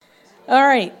All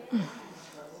right.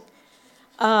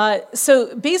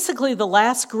 So basically the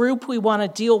last group we want to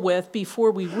deal with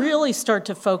before we really start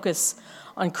to focus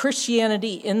on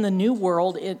Christianity in the New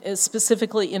World,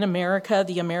 specifically in America,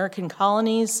 the American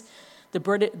colonies,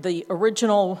 the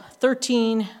original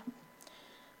 13,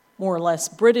 more or less,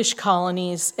 British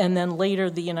colonies, and then later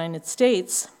the United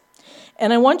States.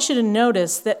 And I want you to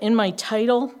notice that in my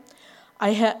title, I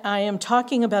am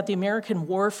talking about the American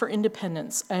War for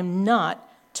Independence. I'm not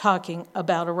talking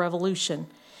about a revolution.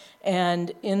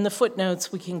 And in the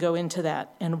footnotes, we can go into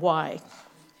that and why.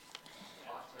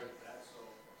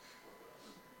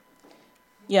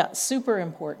 Yeah, super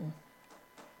important.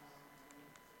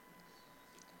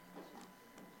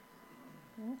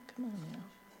 Oh, come on now.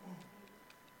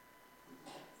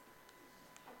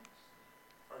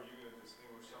 Are you going to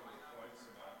distinguish some of the points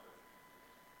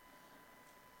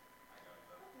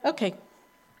about Okay.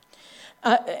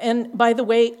 And by the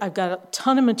way, I've got a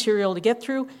ton of material to get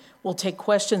through. We'll take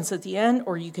questions at the end,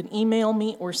 or you can email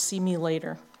me or see me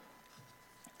later.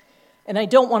 And I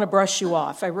don't want to brush you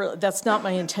off. That's not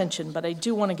my intention, but I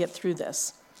do want to get through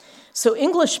this. So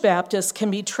English Baptists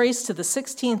can be traced to the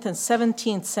 16th and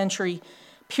 17th century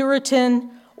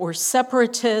Puritan or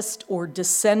separatist or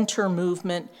dissenter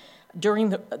movement during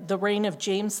the reign of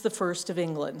James I of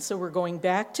England. So we're going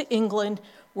back to England.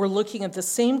 We're looking at the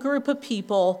same group of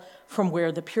people from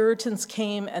where the Puritans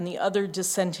came and the other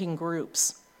dissenting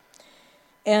groups.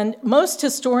 And most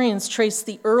historians trace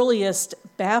the earliest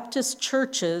Baptist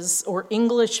churches or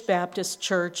English Baptist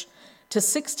church to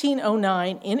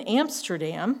 1609 in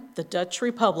Amsterdam, the Dutch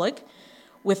Republic,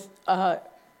 with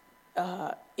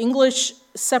English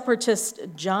separatist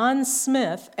John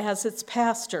Smith as its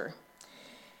pastor.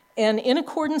 And in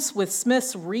accordance with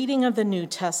Smith's reading of the New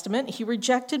Testament, he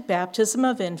rejected baptism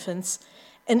of infants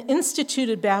and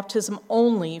instituted baptism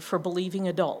only for believing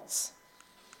adults.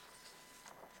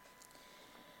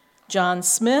 John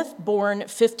Smith, born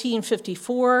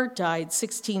 1554, died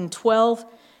 1612,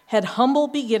 had humble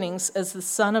beginnings as the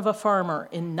son of a farmer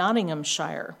in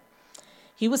Nottinghamshire.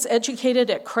 He was educated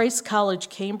at Christ's College,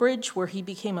 Cambridge, where he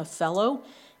became a fellow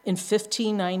in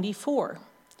 1594.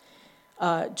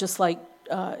 Just like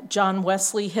John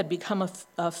Wesley had become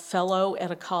a fellow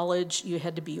at a college, you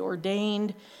had to be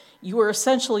ordained. You were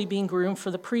essentially being groomed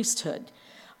for the priesthood.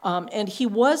 And he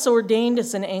was ordained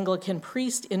as an Anglican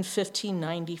priest in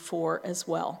 1594 as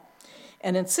well.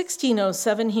 And in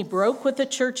 1607, he broke with the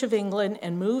Church of England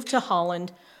and moved to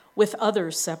Holland with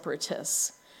other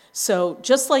separatists. So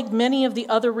just like many of the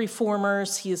other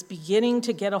reformers, he is beginning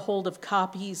to get a hold of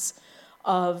copies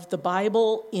of the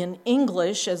Bible in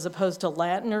English as opposed to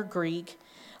Latin or Greek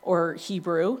or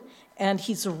Hebrew. And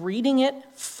he's reading it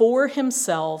for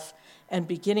himself and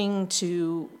beginning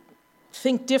to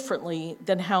think differently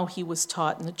than how he was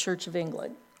taught in the Church of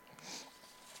England.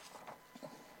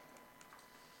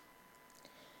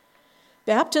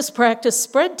 Baptist practice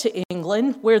spread to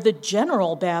England, where the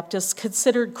general Baptists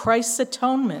considered Christ's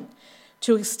atonement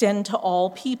to extend to all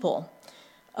people,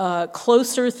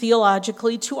 closer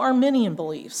theologically to Arminian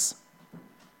beliefs.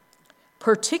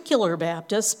 Particular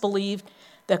Baptists believed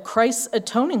that Christ's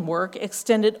atoning work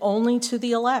extended only to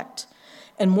the elect,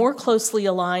 and more closely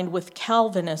aligned with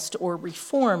Calvinist or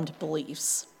Reformed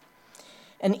beliefs.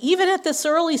 And even at this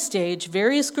early stage,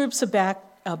 various groups of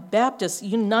Baptists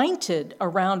united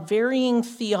around varying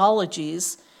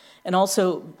theologies and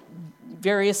also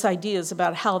various ideas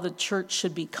about how the church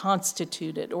should be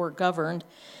constituted or governed.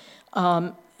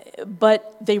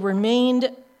 But they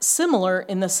remained similar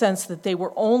in the sense that they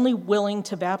were only willing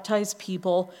to baptize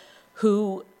people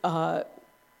who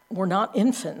were not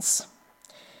infants.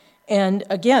 And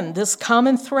again, this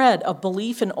common thread of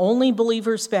belief in only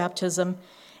believers' baptism,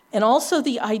 and also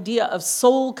the idea of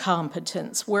soul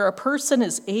competence, where a person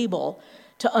is able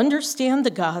to understand the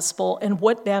gospel and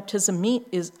what baptism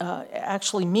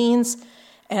actually means,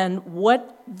 and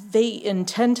what they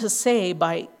intend to say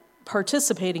by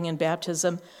participating in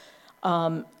baptism.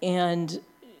 And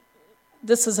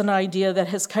this is an idea that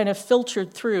has kind of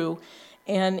filtered through.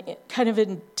 And kind of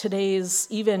in today's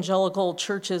evangelical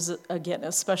churches, again,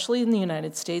 especially in the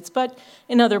United States, but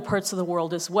in other parts of the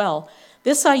world as well,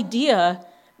 this idea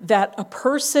that a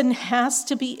person has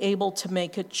to be able to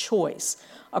make a choice.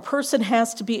 A person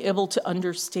has to be able to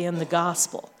understand the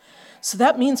gospel. So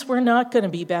that means we're not going to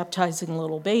be baptizing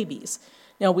little babies.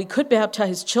 Now, we could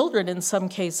baptize children in some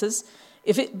cases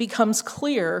if it becomes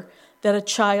clear that a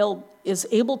child is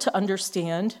able to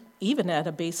understand, even at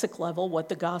a basic level, what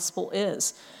the gospel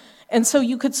is. And so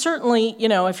you could certainly,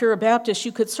 if you're a Baptist,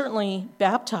 you could certainly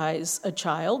baptize a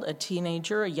child, a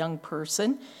teenager, a young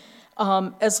person.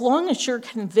 as long as you're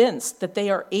convinced that they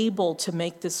are able to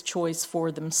make this choice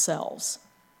for themselves.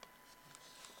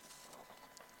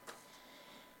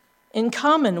 In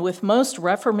common with most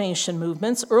Reformation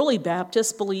movements, early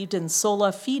Baptists believed in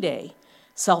sola fide,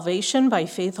 salvation by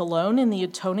faith alone in the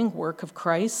atoning work of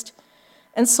Christ,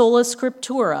 and sola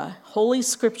scriptura, Holy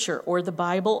Scripture or the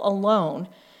Bible alone,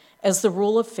 as the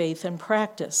rule of faith and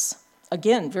practice.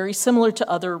 Again, very similar to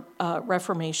other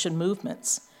Reformation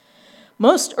movements.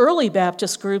 Most early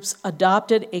Baptist groups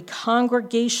adopted a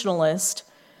congregationalist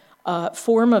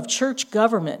form of church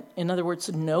government, in other words,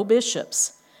 no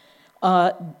bishops,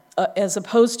 as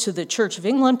opposed to the Church of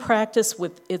England practice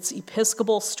with its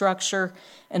episcopal structure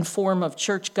and form of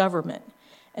church government.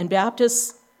 And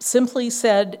Baptists simply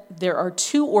said there are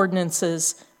two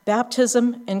ordinances,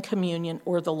 baptism and communion,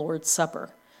 or the Lord's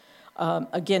Supper.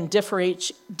 Again,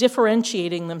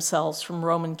 differentiating themselves from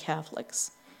Roman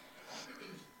Catholics.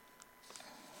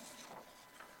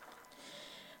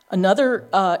 Another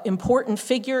important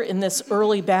figure in this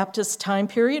early Baptist time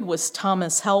period was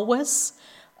Thomas Helwys.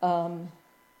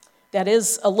 That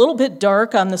is a little bit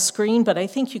dark on the screen, but I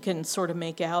think you can sort of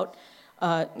make out.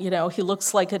 He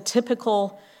looks like a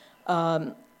typical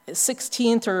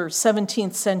 16th or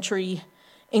 17th century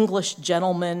English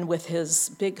gentleman with his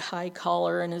big high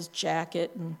collar and his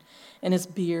jacket and his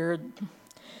beard.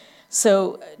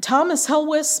 So Thomas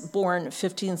Helwys, born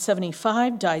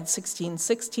 1575, died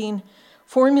 1616,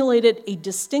 formulated a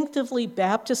distinctively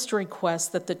Baptist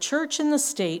request that the church and the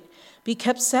state be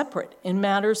kept separate in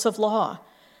matters of law,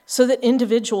 so that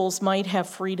individuals might have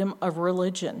freedom of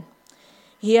religion.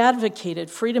 He advocated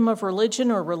freedom of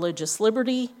religion or religious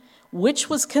liberty, which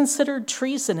was considered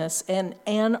treasonous and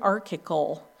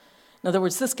anarchical. In other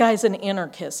words, this guy's an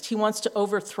anarchist. He wants to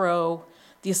overthrow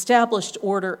the established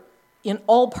order in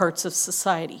all parts of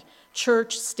society,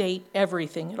 church, state,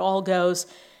 everything. It all goes,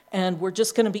 and we're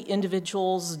just going to be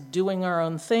individuals doing our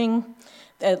own thing.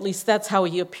 At least that's how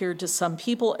he appeared to some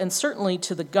people, and certainly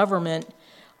to the government.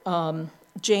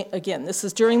 Again, this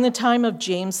is during the time of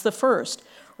James I.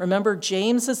 Remember,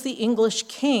 James is the English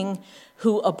king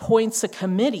who appoints a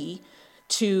committee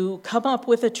to come up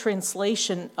with a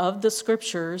translation of the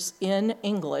scriptures in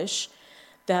English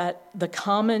that the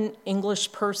common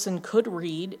English person could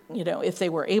read, if they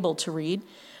were able to read.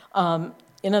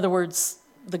 In other words,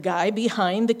 the guy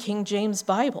behind the King James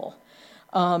Bible.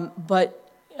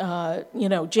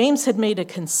 James had made a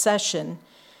concession.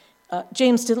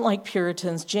 James didn't like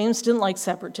Puritans. James didn't like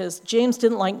separatists. James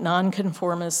didn't like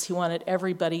nonconformists. He wanted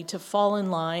everybody to fall in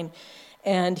line.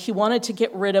 And he wanted to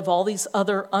get rid of all these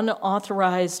other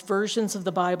unauthorized versions of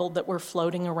the Bible that were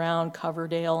floating around,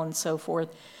 Coverdale and so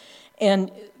forth. And,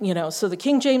 so the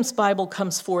King James Bible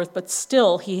comes forth, but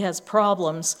still he has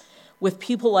problems with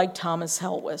people like Thomas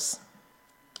Helwys.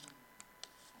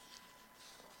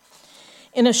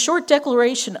 In a short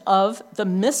declaration of the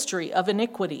mystery of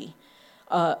iniquity,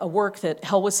 a work that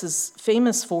Helwys is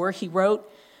famous for, he wrote,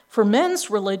 "For men's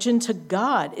religion to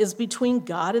God is between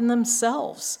God and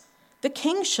themselves. The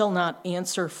king shall not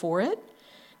answer for it,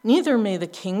 neither may the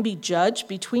king be judged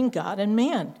between God and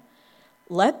man.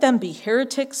 Let them be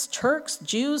heretics, Turks,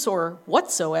 Jews, or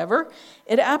whatsoever,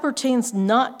 it appertains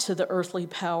not to the earthly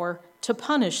power to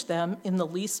punish them in the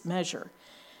least measure."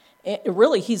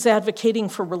 Really, he's advocating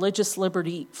for religious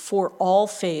liberty for all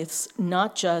faiths,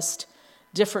 not just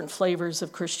different flavors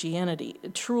of Christianity.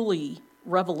 Truly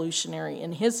revolutionary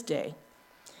in his day.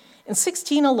 In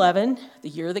 1611, the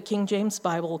year the King James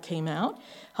Bible came out,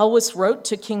 Helwys wrote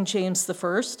to King James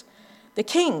I, "The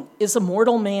king is a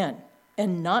mortal man,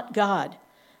 and not God.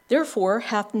 Therefore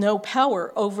hath no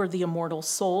power over the immortal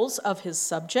souls of his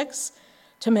subjects,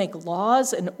 to make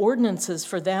laws and ordinances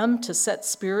for them, to set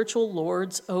spiritual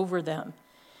lords over them."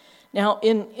 Now,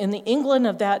 in the England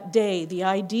of that day, the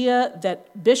idea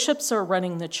that bishops are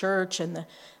running the church and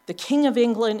the King of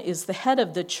England is the head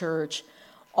of the church,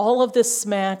 all of this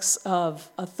smacks of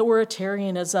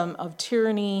authoritarianism, of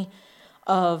tyranny,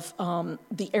 of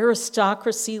the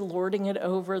aristocracy lording it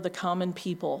over the common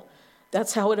people.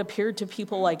 That's how it appeared to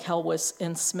people like Helwys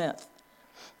and Smith.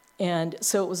 And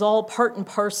so it was all part and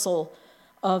parcel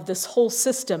of this whole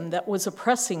system that was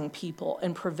oppressing people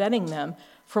and preventing them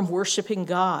from worshiping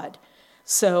God.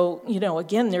 So,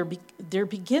 again, there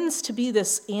begins to be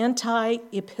this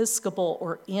anti-episcopal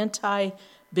or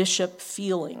anti-bishop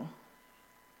feeling.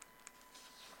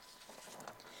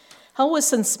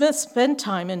 Helwys and Smith spent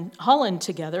time in Holland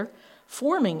together,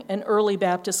 forming an early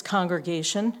Baptist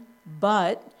congregation,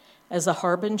 but, as a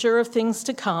harbinger of things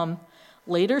to come,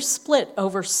 later split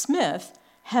over Smith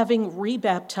having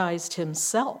rebaptized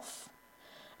himself.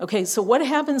 Okay, so what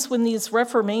happens when these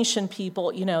Reformation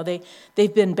people,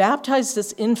 they've been baptized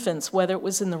as infants, whether it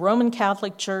was in the Roman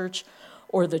Catholic Church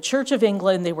or the Church of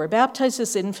England, they were baptized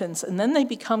as infants, and then they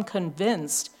become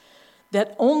convinced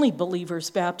that only believers'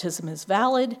 baptism is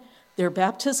valid, their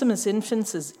baptism as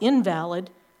infants is invalid.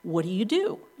 What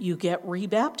do? You get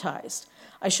rebaptized.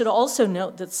 I should also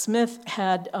note that Smith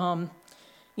had,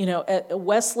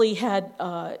 Wesley had,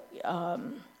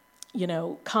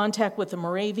 contact with the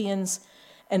Moravians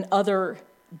and other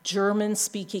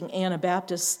German-speaking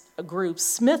Anabaptist groups.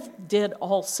 Smith did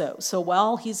also. So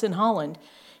while he's in Holland,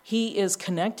 he is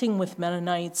connecting with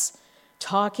Mennonites,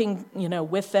 talking,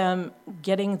 with them,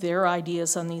 getting their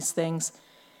ideas on these things.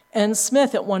 And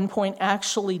Smith at one point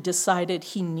actually decided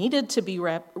he needed to be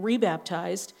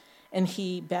rebaptized, and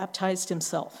he baptized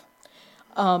himself.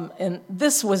 And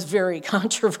this was very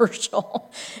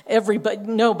controversial.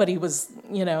 Nobody was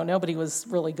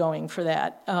really going for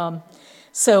that.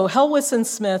 So Helwys and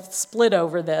Smith split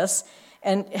over this,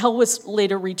 and Helwys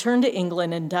later returned to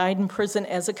England and died in prison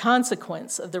as a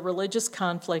consequence of the religious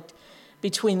conflict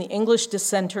between the English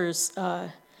dissenters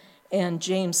and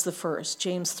James I.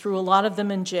 James threw a lot of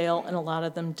them in jail, and a lot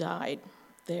of them died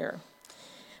there.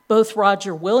 Both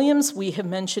Roger Williams, we have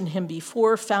mentioned him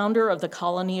before, founder of the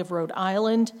colony of Rhode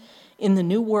Island in the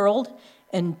New World,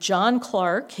 and John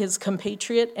Clark, his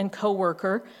compatriot and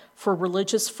co-worker for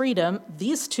religious freedom,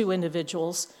 these two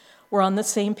individuals were on the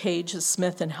same page as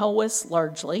Smith and Helwys,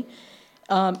 largely,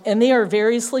 and they are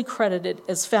variously credited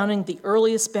as founding the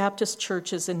earliest Baptist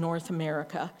churches in North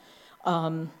America.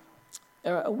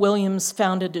 Williams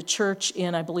founded a church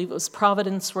in, I believe it was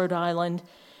Providence, Rhode Island,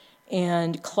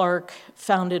 and Clark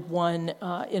founded one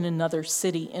in another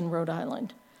city in Rhode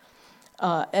Island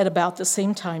at about the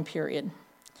same time period.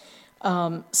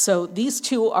 So these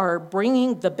two are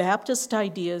bringing the Baptist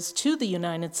ideas to the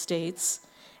United States,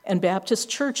 and Baptist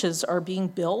churches are being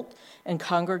built and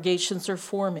congregations are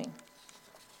forming.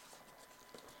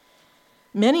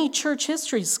 Many church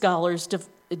history scholars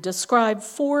describe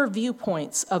 4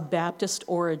 viewpoints of Baptist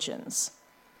origins.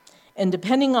 And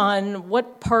depending on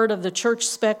what part of the church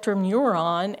spectrum you're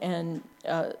on and,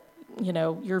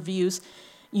 your views,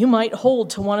 you might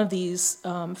hold to one of these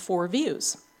 4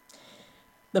 views.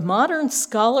 The modern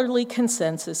scholarly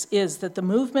consensus is that the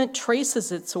movement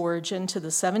traces its origin to the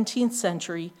 17th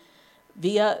century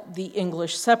via the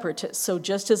English separatists. So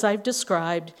just as I've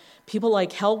described, people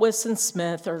like Helwys and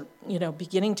Smith are,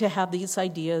 beginning to have these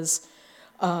ideas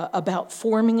about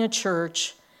forming a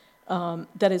church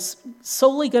that is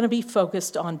solely going to be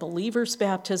focused on believers'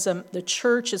 baptism. The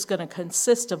church is going to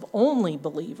consist of only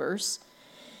believers,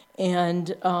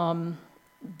 and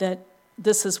that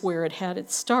this is where it had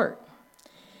its start.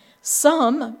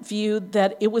 Some viewed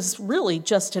that it was really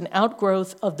just an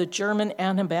outgrowth of the German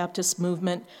Anabaptist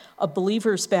movement of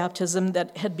believers' baptism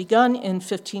that had begun in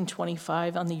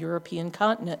 1525 on the European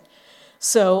continent.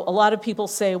 So a lot of people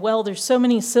say, well, there's so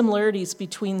many similarities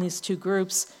between these two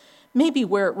groups. Maybe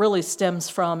where it really stems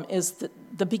from is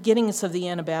the beginnings of the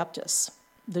Anabaptists,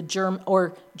 the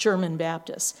German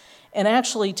Baptists. And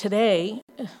actually today,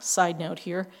 side note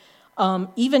here,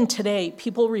 even today,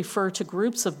 people refer to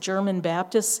groups of German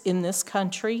Baptists in this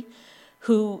country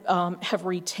who have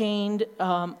retained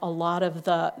a lot of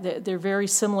they're very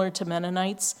similar to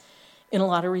Mennonites in a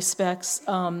lot of respects.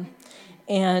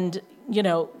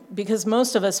 Because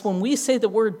most of us, when we say the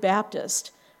word Baptist,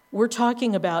 we're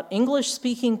talking about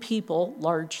English-speaking people,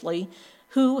 largely,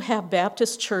 who have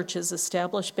Baptist churches,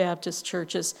 established Baptist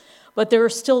churches, but there are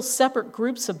still separate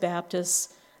groups of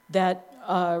Baptists that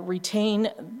retain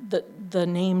the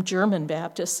name German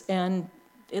Baptists, and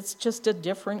it's just a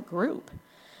different group,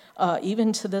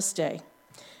 even to this day.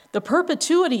 The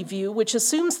perpetuity view, which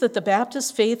assumes that the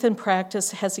Baptist faith and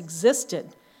practice has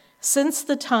existed since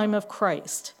the time of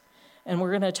Christ, and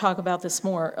we're going to talk about this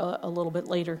more a little bit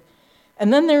later.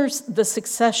 And then there's the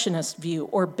successionist view,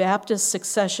 or Baptist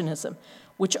successionism,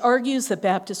 which argues that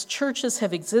Baptist churches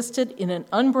have existed in an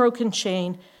unbroken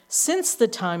chain since the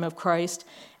time of Christ,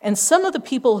 and some of the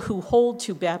people who hold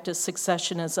to Baptist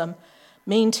successionism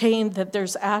maintain that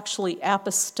there's actually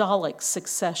apostolic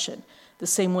succession, the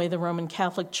same way the Roman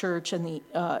Catholic Church and the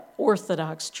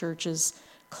Orthodox churches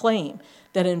claim,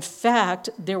 that in fact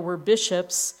there were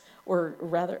bishops,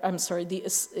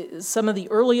 some of the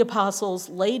early apostles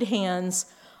laid hands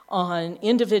on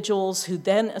individuals who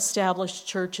then established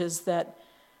churches that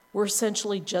were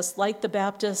essentially just like the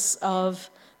Baptists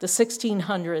of the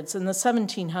 1600s and the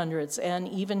 1700s and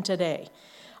even today.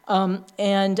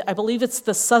 And I believe it's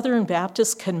the Southern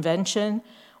Baptist Convention,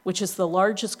 which is the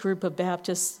largest group of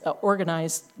Baptists,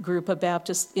 organized group of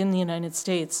Baptists in the United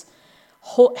States,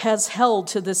 has held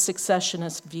to this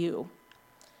successionist view.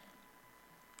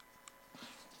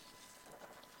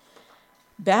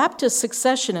 Baptist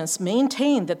successionists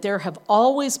maintain that there have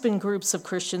always been groups of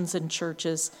Christians and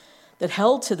churches that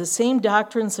held to the same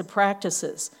doctrines and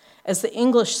practices as the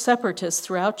English separatists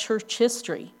throughout church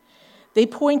history. They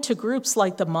point to groups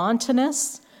like the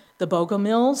Montanists, the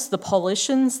Bogomils, the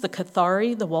Paulicians, the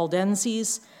Cathari, the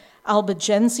Waldenses,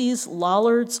 Albigenses,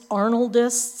 Lollards,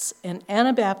 Arnoldists, and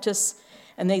Anabaptists,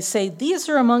 and they say these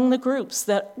are among the groups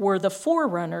that were the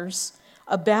forerunners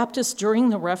of Baptists during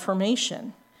the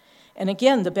Reformation. And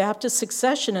again, the Baptist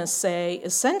successionists say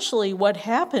essentially what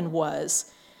happened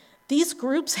was these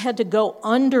groups had to go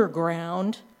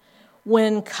underground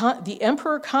when the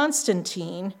Emperor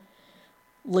Constantine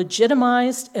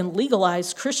legitimized and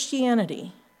legalized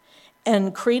Christianity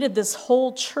and created this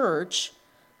whole church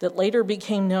that later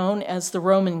became known as the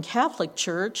Roman Catholic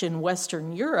Church in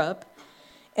Western Europe.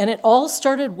 And it all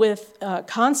started with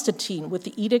Constantine, with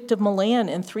the Edict of Milan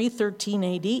in 313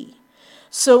 AD.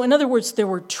 So in other words, there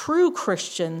were true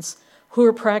Christians who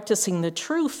were practicing the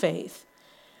true faith.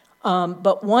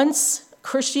 But once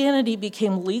Christianity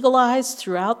became legalized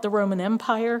throughout the Roman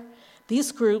Empire,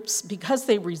 these groups, because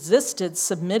they resisted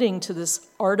submitting to this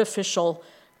artificial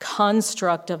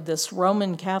construct of this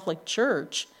Roman Catholic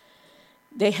Church,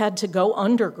 they had to go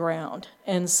underground.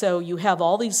 And so you have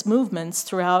all these movements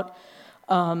throughout,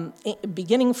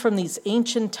 beginning from these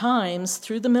ancient times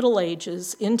through the Middle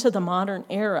Ages into the modern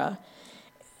era.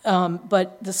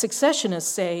 But the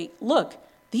successionists say, look,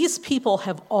 these people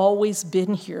have always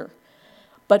been here.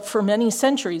 But for many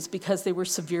centuries, because they were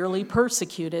severely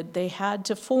persecuted, they had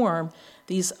to form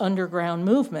these underground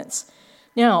movements.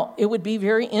 Now, it would be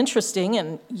very interesting,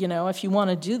 and if you want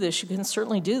to do this, you can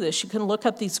certainly do this. You can look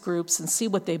up these groups and see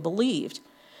what they believed.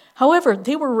 However,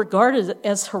 they were regarded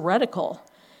as heretical,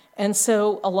 and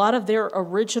so a lot of their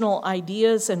original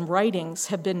ideas and writings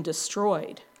have been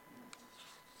destroyed.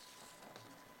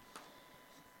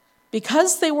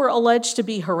 Because they were alleged to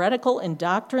be heretical in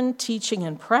doctrine, teaching,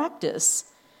 and practice,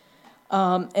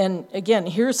 and again,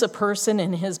 here's a person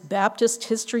in his Baptist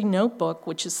History Notebook,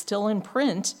 which is still in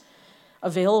print,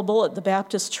 available at the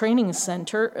Baptist Training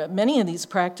Center. Many of these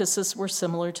practices were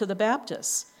similar to the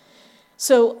Baptists.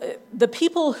 So the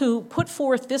people who put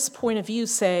forth this point of view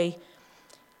say,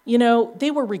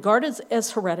 they were regarded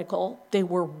as heretical. They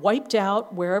were wiped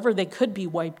out wherever they could be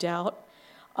wiped out.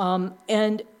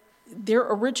 And their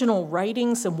original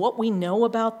writings and what we know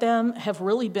about them have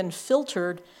really been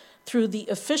filtered through the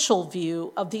official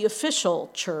view of the official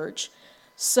church.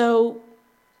 So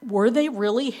were they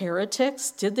really heretics?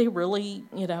 Did they really,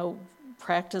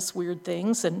 practice weird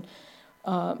things and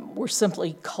were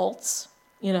simply cults?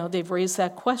 They've raised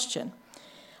that question.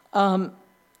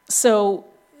 So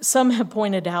some have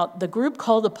pointed out the group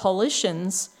called the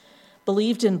Paulicians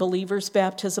believed in believers'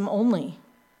 baptism only.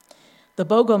 The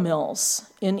Bogomils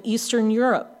in Eastern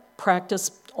Europe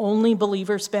practiced only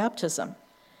believers' baptism.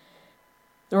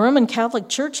 The Roman Catholic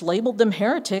Church labeled them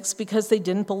heretics because they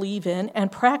didn't believe in and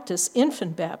practice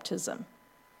infant baptism.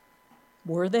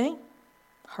 Were they?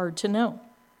 Hard to know.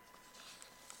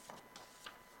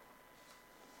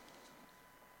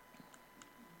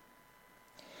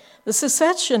 The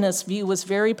cessationist view was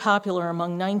very popular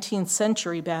among 19th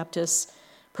century Baptists,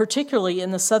 particularly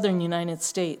in the southern United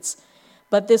States.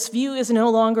 But this view is no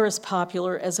longer as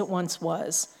popular as it once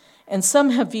was, and some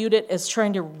have viewed it as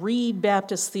trying to read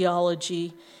Baptist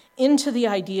theology into the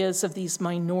ideas of these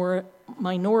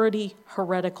minority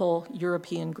heretical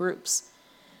European groups.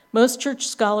 Most church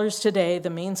scholars today, the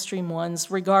mainstream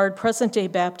ones, regard present-day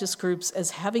Baptist groups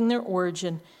as having their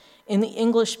origin in the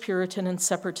English Puritan and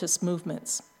separatist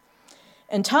movements.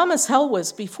 And Thomas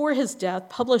Helwys, before his death,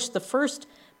 published the first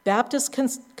Baptist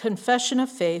Confession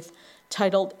of Faith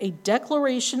titled A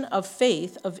Declaration of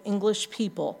Faith of English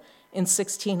People in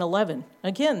 1611.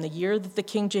 Again, the year that the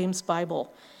King James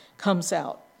Bible comes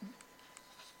out.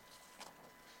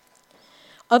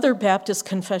 Other Baptist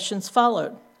confessions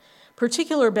followed.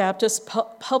 Particular Baptists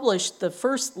published the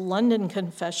first London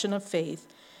Confession of Faith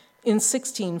in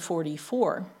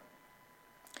 1644.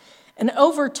 And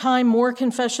over time, more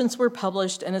confessions were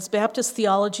published, and as Baptist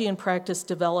theology and practice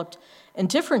developed and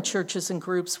different churches and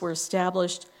groups were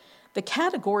established, the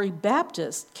category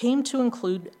Baptist came to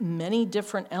include many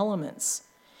different elements.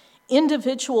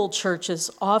 Individual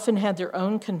churches often had their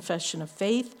own confession of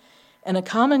faith and a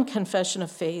common confession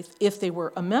of faith if they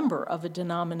were a member of a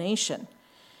denomination.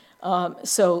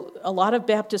 So a lot of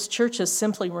Baptist churches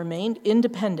simply remained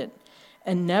independent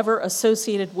and never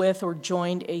associated with or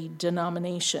joined a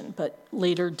denomination, but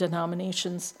later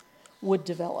denominations would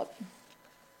develop.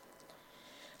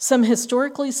 Some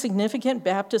historically significant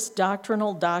Baptist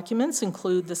doctrinal documents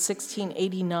include the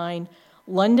 1689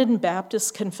 London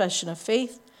Baptist Confession of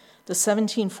Faith, the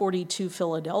 1742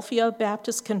 Philadelphia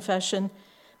Baptist Confession,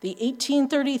 the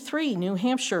 1833 New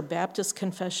Hampshire Baptist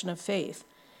Confession of Faith.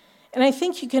 And I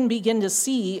think you can begin to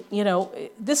see,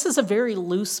 this is a very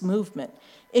loose movement.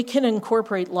 It can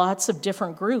incorporate lots of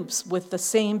different groups with the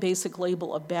same basic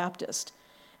label of Baptist.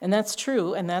 And that's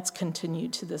true, and that's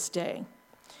continued to this day.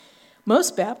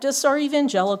 Most Baptists are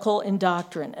evangelical in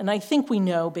doctrine, and I think we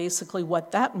know basically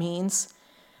what that means,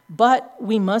 but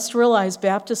we must realize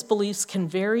Baptist beliefs can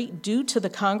vary due to the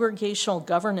congregational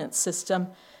governance system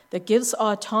that gives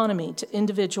autonomy to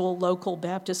individual local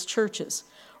Baptist churches.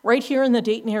 Right here in the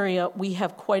Dayton area, we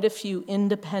have quite a few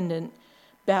independent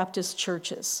Baptist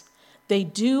churches. They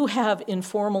do have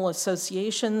informal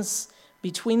associations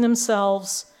between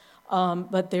themselves,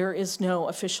 but there is no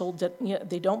official,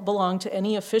 they don't belong to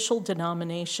any official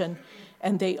denomination,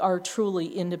 and they are truly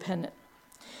independent.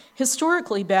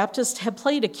 Historically, Baptists have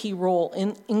played a key role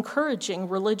in encouraging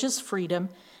religious freedom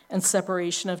and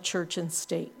separation of church and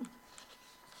state.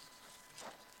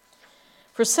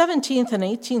 For 17th and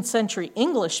 18th century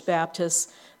English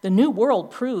Baptists, the New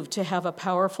World proved to have a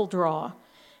powerful draw.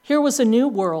 Here was a new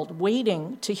world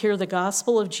waiting to hear the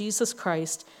gospel of Jesus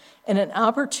Christ and an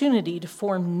opportunity to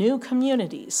form new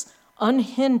communities,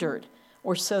 unhindered,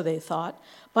 or so they thought,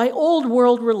 by old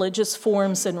world religious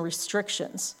forms and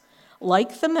restrictions.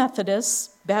 Like the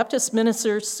Methodists, Baptist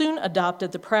ministers soon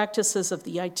adopted the practices of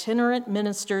the itinerant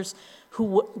ministers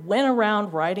who went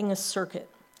around riding a circuit.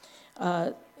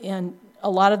 And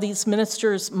a lot of these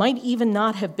ministers might even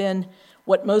not have been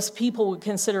what most people would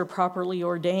consider properly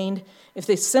ordained. If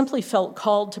they simply felt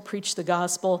called to preach the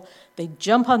gospel, they'd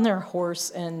jump on their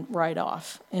horse and ride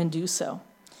off and do so.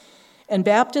 And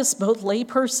Baptists, both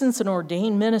laypersons and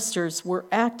ordained ministers, were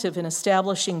active in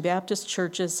establishing Baptist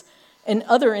churches and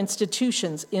other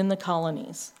institutions in the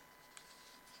colonies.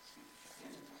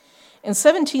 In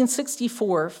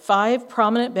 1764, 5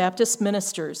 prominent Baptist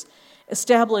ministers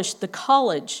established the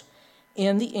college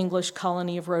in the English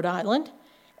colony of Rhode Island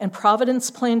and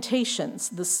Providence Plantations,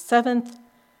 the 7th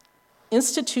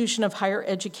institution of higher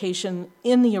education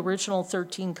in the original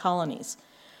 13 colonies.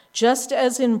 Just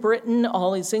as in Britain,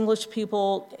 all these English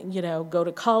people, go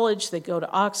to college, they go to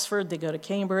Oxford, they go to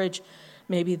Cambridge,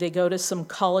 maybe they go to some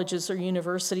colleges or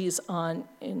universities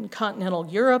in continental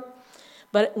Europe.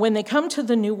 But when they come to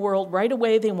the New World, right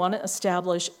away they want to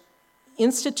establish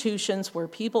institutions where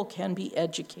people can be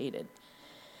educated.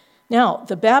 Now,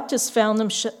 the Baptists found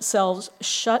themselves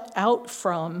shut out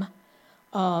from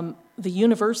the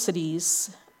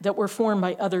universities that were formed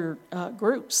by other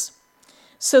groups.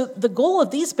 So the goal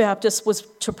of these Baptists was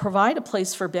to provide a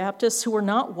place for Baptists who were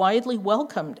not widely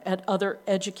welcomed at other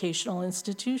educational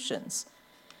institutions.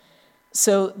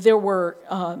 So there were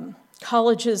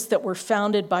colleges that were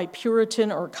founded by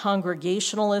Puritan or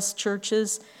Congregationalist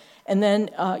churches, and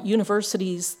then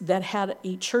universities that had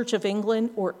a Church of England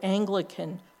or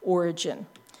Anglican origin.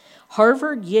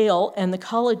 Harvard, Yale, and the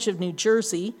College of New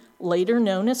Jersey, later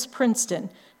known as Princeton,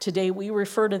 today we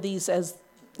refer to these as,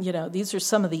 these are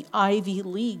some of the Ivy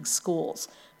League schools,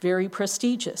 very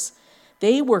prestigious.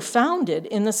 They were founded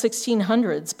in the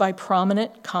 1600s by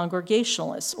prominent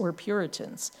Congregationalists or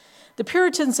Puritans. The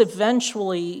Puritans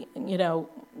eventually,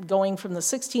 going from the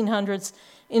 1600s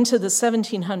into the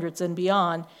 1700s and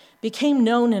beyond, became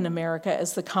known in America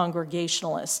as the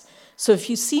Congregationalists. So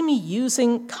if you see me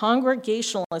using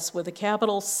Congregationalists with a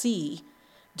capital C,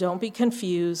 don't be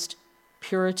confused.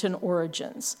 Puritan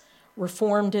origins,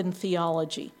 Reformed in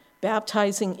theology,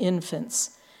 baptizing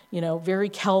infants, very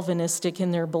Calvinistic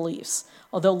in their beliefs.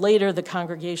 Although later the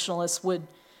Congregationalists would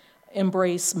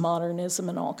embrace modernism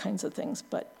and all kinds of things.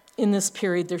 But in this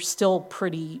period, they're still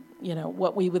pretty,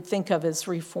 what we would think of as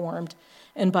Reformed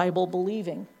and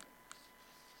Bible-believing.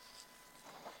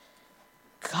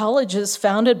 Colleges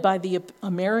founded by the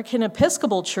American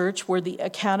Episcopal Church were the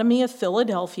Academy of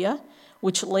Philadelphia,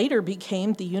 which later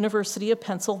became the University of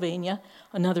Pennsylvania,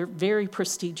 another very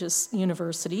prestigious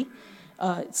university.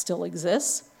 It still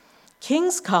exists.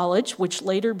 King's College, which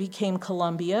later became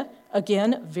Columbia,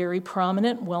 again, very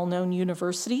prominent, well-known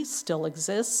university, still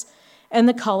exists. And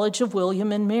the College of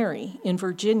William and Mary in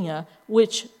Virginia,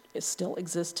 which still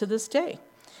exists to this day.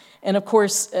 And of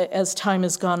course, as time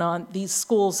has gone on, these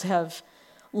schools have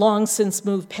long since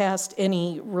moved past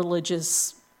any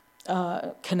religious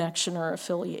connection or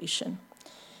affiliation.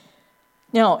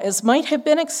 Now, as might have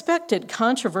been expected,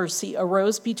 controversy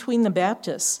arose between the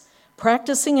Baptists,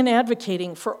 practicing and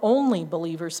advocating for only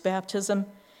believers' baptism,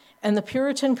 and the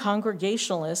Puritan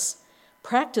Congregationalists,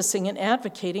 practicing and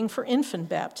advocating for infant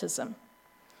baptism.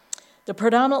 The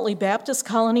predominantly Baptist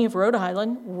colony of Rhode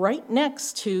Island, right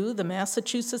next to the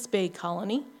Massachusetts Bay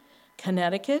Colony,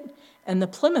 Connecticut, and the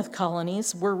Plymouth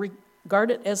colonies were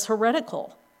regarded as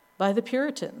heretical by the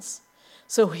Puritans.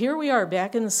 So here we are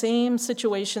back in the same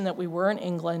situation that we were in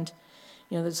England.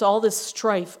 There's all this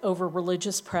strife over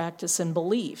religious practice and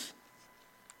belief.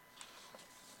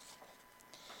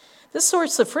 This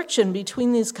source of friction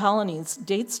between these colonies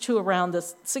dates to around the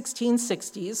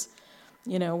 1660s,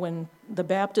 when the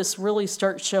Baptists really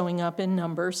start showing up in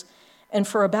numbers. And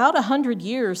for about 100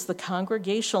 years, the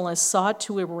Congregationalists sought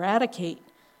to eradicate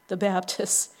the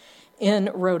Baptists in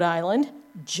Rhode Island,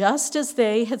 just as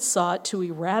they had sought to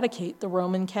eradicate the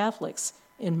Roman Catholics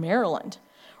in Maryland.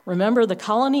 Remember, the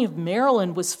colony of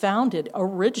Maryland was founded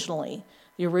originally.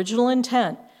 The original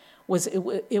intent was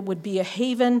it would be a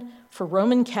haven for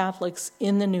Roman Catholics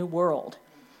in the New World.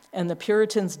 And the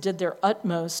Puritans did their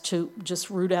utmost to just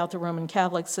root out the Roman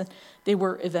Catholics, and they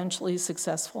were eventually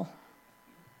successful.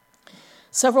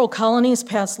 Several colonies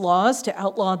passed laws to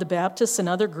outlaw the Baptists and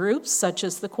other groups, such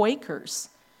as the Quakers.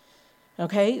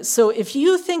 Okay, so if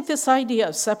you think this idea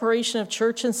of separation of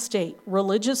church and state,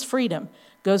 religious freedom,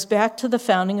 goes back to the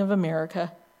founding of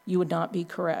America, you would not be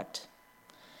correct.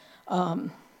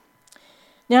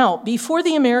 Now, before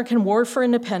the American War for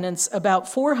Independence, about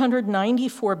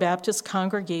 494 Baptist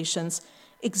congregations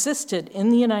existed in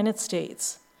the United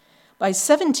States. By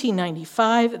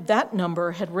 1795, that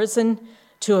number had risen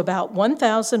to about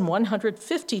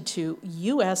 1,152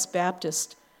 U.S.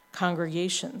 Baptist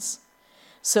congregations.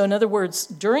 So in other words,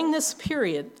 during this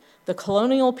period, the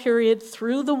colonial period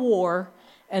through the war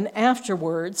and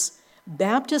afterwards,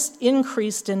 Baptists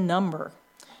increased in number.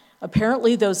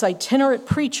 Apparently, those itinerant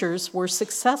preachers were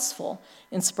successful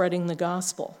in spreading the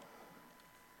gospel.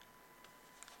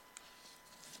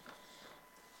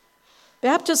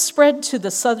 Baptists spread to the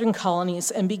southern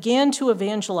colonies and began to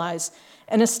evangelize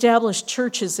and establish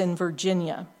churches in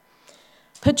Virginia.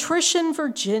 Patrician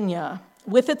Virginia,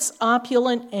 with its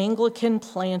opulent Anglican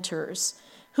planters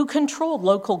who controlled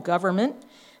local government,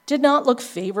 did not look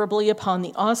favorably upon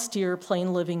the austere,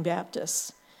 plain-living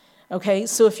Baptists. Okay,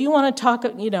 so if you want to talk,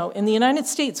 in the United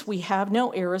States, we have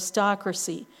no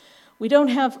aristocracy. We don't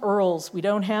have earls, we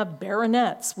don't have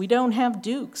baronets, we don't have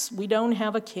dukes, we don't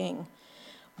have a king.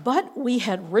 But we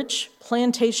had rich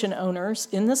plantation owners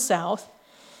in the South,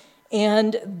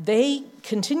 and they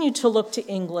continued to look to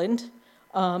England.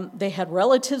 They had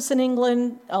relatives in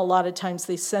England. A lot of times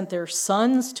they sent their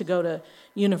sons to go to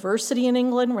university in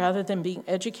England rather than being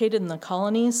educated in the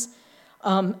colonies.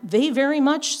 They very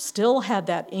much still had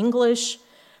that English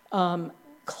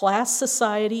class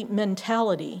society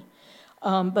mentality.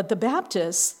 But the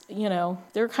Baptists,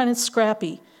 they're kind of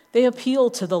scrappy. They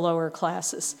appeal to the lower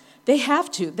classes. They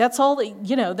have to. That's all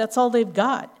they've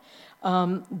got.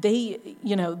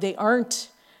 They aren't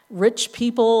rich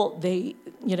people.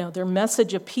 Their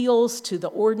message appeals to the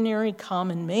ordinary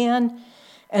common man.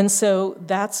 And so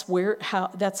that's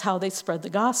how they spread the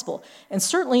gospel. And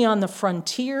certainly on the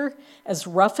frontier, as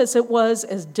rough as it was,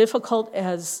 as difficult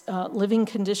as living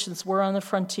conditions were on the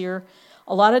frontier,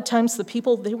 a lot of times the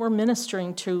people they were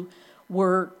ministering to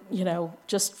were,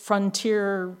 just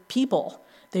frontier people.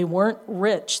 They weren't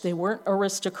rich. They weren't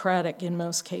aristocratic in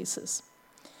most cases.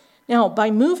 Now, by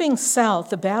moving south,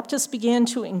 the Baptists began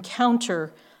to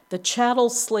encounter the chattel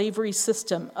slavery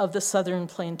system of the southern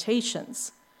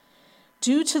plantations.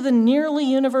 Due to the nearly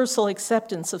universal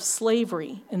acceptance of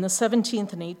slavery in the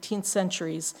 17th and 18th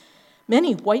centuries,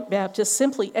 many white Baptists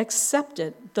simply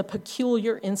accepted the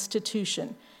peculiar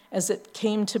institution as it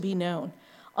came to be known,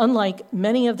 unlike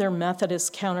many of their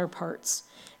Methodist counterparts.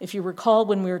 If you recall,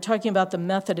 when we were talking about the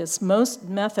Methodists, most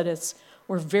Methodists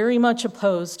were very much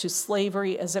opposed to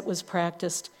slavery as it was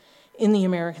practiced in the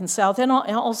American South and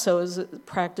also as it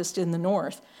practiced in the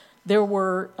North. There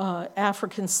were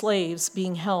African slaves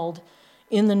being held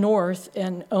in the North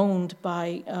and owned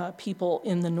by people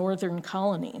in the northern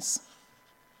colonies.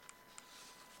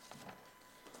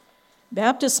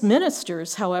 Baptist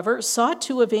ministers, however, sought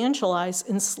to evangelize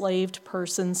enslaved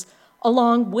persons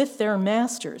along with their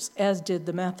masters, as did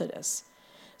the Methodists.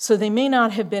 So they may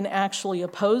not have been actually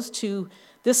opposed to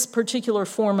this particular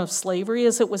form of slavery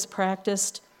as it was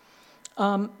practiced,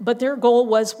 but their goal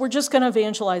was, we're just going to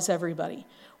evangelize everybody.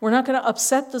 We're not going to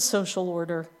upset the social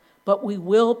order, but we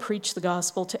will preach the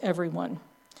gospel to everyone.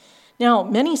 Now,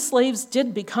 many slaves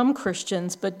did become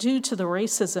Christians, but due to the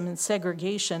racism and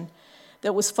segregation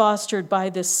that was fostered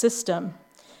by this system,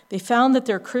 they found that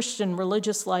their Christian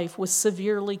religious life was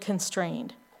severely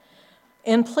constrained.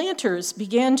 And planters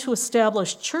began to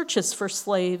establish churches for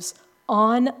slaves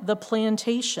on the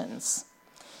plantations.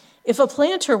 If a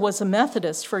planter was a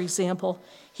Methodist, for example,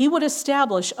 he would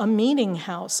establish a meeting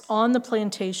house on the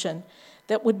plantation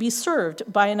that would be served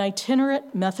by an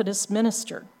itinerant Methodist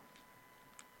minister.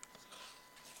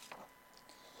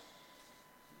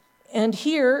 And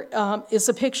here is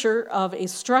a picture of a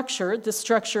structure. This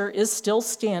structure is still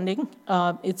standing.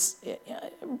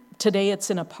 Today it's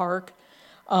in a park.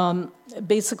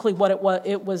 Basically what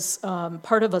it was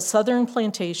part of a southern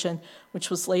plantation, which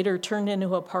was later turned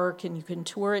into a park, and you can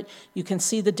tour it. You can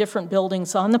see the different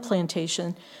buildings on the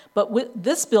plantation. But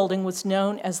this building was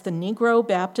known as the Negro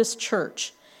Baptist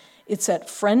Church. It's at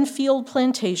Friendfield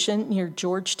Plantation near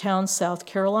Georgetown, South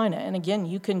Carolina. And again,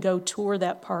 you can go tour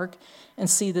that park and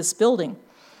see this building.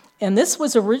 And this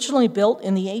was originally built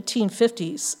in the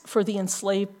 1850s for the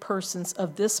enslaved persons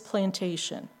of this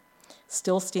plantation.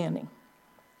 Still standing.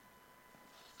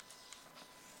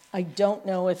 I don't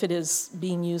know if it is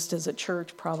being used as a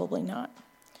church, probably not.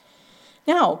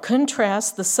 Now,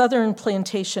 contrast the Southern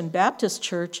Plantation Baptist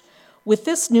Church with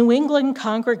this New England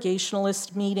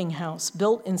Congregationalist meeting house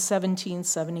built in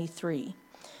 1773.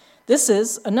 This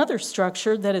is another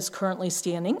structure that is currently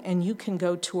standing, and you can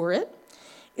go tour it.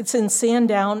 It's in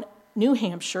Sandown, New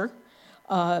Hampshire,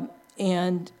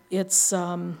 and it's...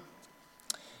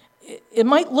 It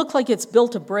might look like it's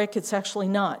built of brick. It's actually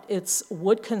not. It's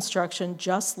wood construction,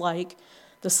 just like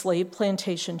the slave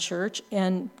plantation church,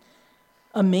 and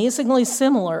amazingly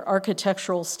similar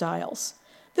architectural styles.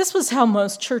 This was how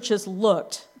most churches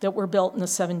looked that were built in the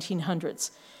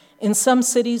 1700s. In some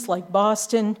cities like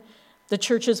Boston, the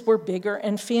churches were bigger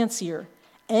and fancier.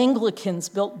 Anglicans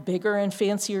built bigger and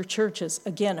fancier churches,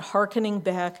 again, hearkening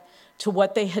back to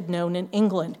what they had known in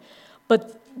England.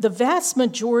 But the vast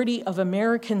majority of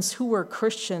Americans who were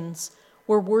Christians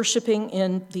were worshiping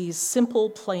in these simple,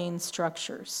 plain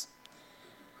structures.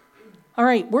 All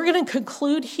right, we're going to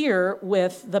conclude here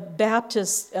with the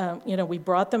Baptists. We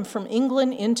brought them from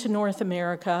England into North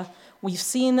America. We've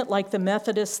seen that, like the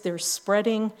Methodists, they're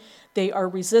spreading. They are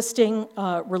resisting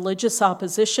religious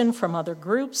opposition from other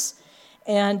groups.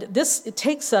 And it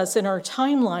takes us in our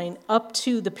timeline up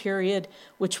to the period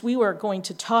which we were going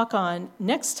to talk on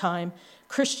next time,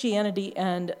 Christianity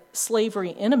and slavery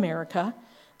in America.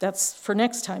 That's for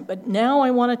next time. But now I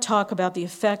want to talk about the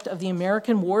effect of the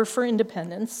American War for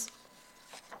Independence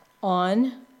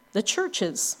on the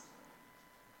churches.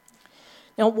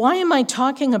 Now, why am I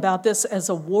talking about this as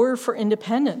a war for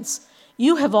independence?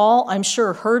 You have all, I'm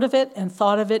sure, heard of it and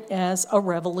thought of it as a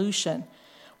revolution.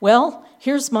 Well,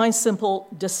 here's my simple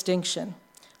distinction.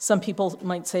 Some people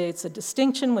might say it's a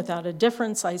distinction without a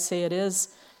difference. I say it is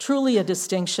truly a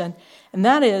distinction. And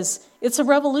that is, it's a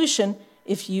revolution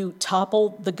if you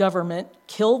topple the government,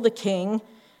 kill the king,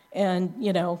 and,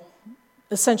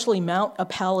 essentially mount a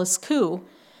palace coup.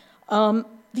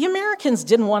 The Americans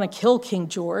didn't want to kill King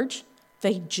George.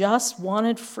 They just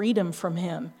wanted freedom from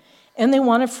him. And they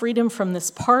wanted freedom from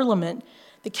this parliament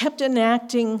that kept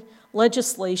enacting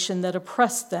legislation that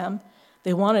oppressed them.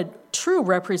 They wanted true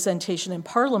representation in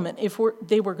parliament if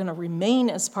they were going to remain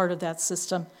as part of that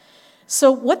system.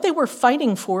 So what they were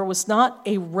fighting for was not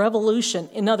a revolution,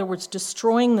 in other words,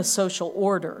 destroying the social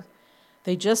order.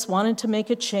 They just wanted to make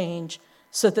a change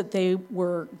so that they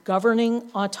were governing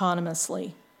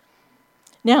autonomously.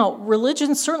 Now,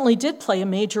 religion certainly did play a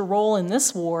major role in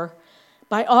this war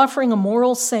by offering a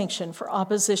moral sanction for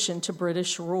opposition to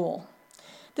British rule.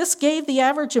 This gave the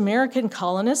average American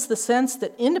colonist the sense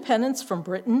that independence from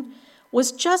Britain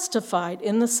was justified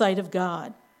in the sight of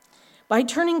God. By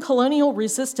turning colonial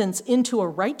resistance into a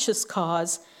righteous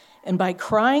cause and by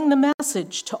crying the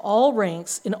message to all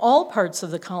ranks in all parts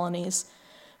of the colonies,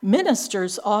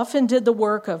 ministers often did the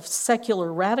work of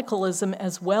secular radicalism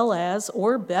as well as,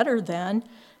 or better than,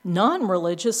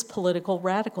 non-religious political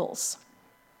radicals.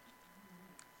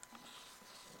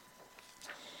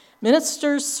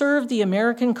 Ministers served the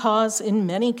American cause in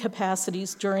many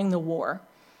capacities during the war.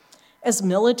 As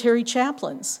military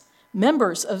chaplains,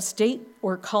 members of state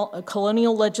or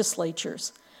colonial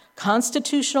legislatures,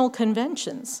 constitutional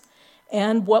conventions,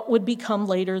 and what would become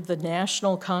later the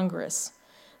National Congress.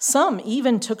 Some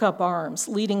even took up arms,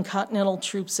 leading Continental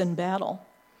troops in battle.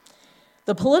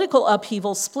 The political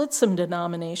upheaval split some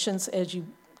denominations, as you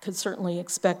could certainly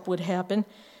expect would happen,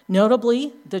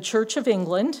 notably the Church of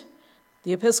England,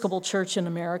 the Episcopal Church in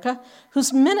America,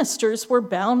 whose ministers were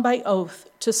bound by oath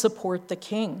to support the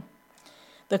king.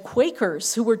 The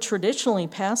Quakers, who were traditionally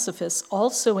pacifists,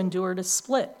 also endured a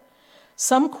split.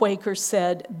 Some Quakers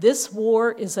said, "This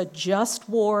war is a just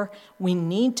war. We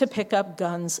need to pick up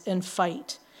guns and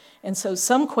fight." And so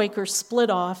some Quakers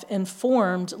split off and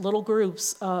formed little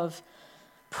groups of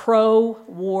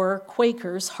pro-war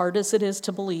Quakers, hard as it is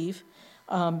to believe,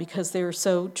 because they were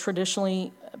so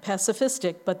traditionally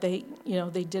pacifistic, but they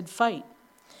did fight.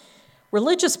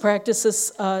 Religious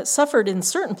practices suffered in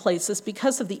certain places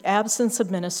because of the absence of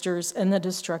ministers and the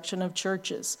destruction of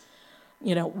churches.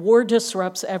 War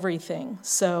disrupts everything.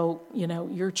 So,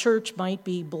 your church might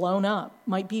be blown up,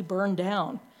 might be burned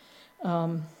down.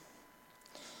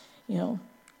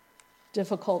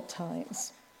 Difficult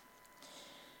times.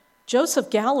 Joseph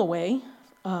Galloway,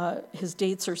 his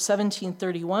dates are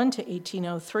 1731 to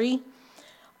 1803,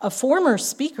 a former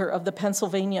speaker of the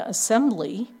Pennsylvania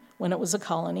Assembly when it was a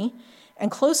colony,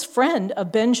 and close friend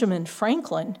of Benjamin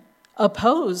Franklin,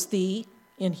 opposed the,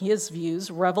 in his views,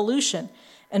 revolution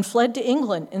and fled to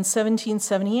England in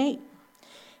 1778.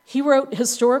 He wrote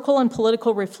historical and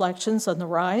political reflections on the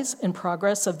rise and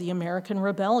progress of the American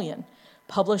Rebellion,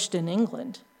 published in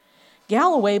England.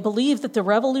 Galloway believed that the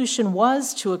revolution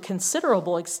was, to a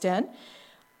considerable extent,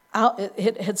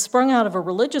 it had sprung out of a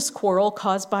religious quarrel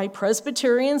caused by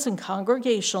Presbyterians and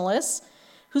Congregationalists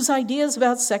whose ideas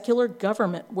about secular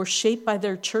government were shaped by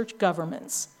their church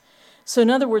governments. So in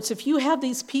other words, if you have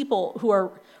these people who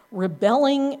are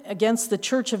rebelling against the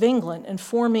Church of England and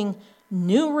forming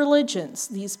new religions,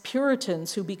 these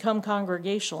Puritans who become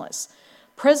Congregationalists,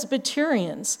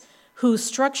 Presbyterians who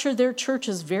structure their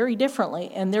churches very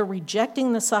differently, and they're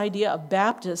rejecting this idea of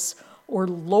Baptists or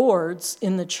lords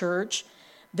in the church,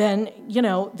 then,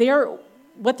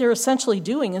 what they're essentially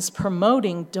doing is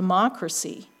promoting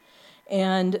democracy.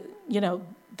 And,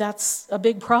 that's a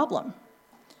big problem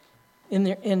in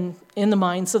the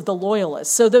minds of the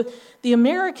loyalists. So the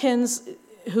Americans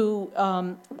who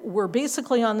were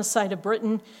basically on the side of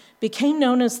Britain became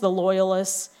known as the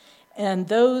loyalists, and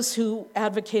those who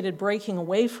advocated breaking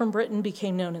away from Britain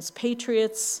became known as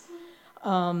patriots.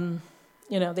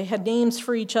 They had names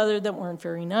for each other that weren't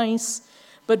very nice.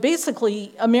 But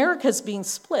basically, America's being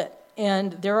split,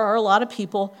 and there are a lot of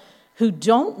people who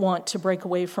don't want to break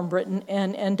away from Britain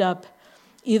and end up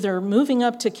either moving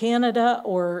up to Canada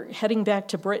or heading back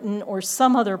to Britain or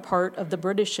some other part of the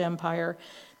British Empire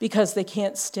because they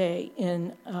can't stay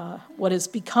in what is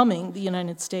becoming the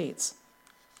United States.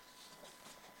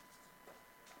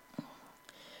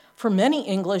 For many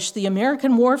English, the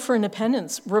American War for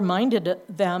Independence reminded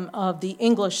them of the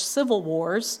English Civil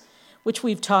Wars, which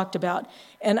we've talked about.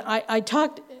 And I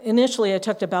talked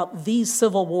about the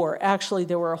Civil War. Actually,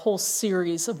 there were a whole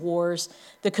series of wars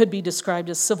that could be described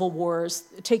as civil wars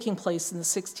taking place in the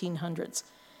 1600s.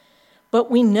 But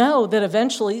we know that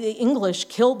eventually the English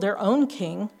killed their own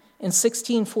king in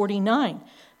 1649.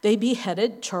 They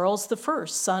beheaded Charles I,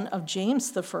 son of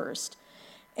James I,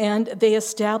 and they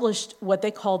established what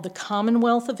they called the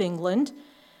Commonwealth of England,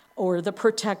 or the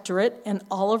Protectorate, and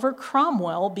Oliver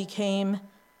Cromwell became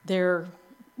their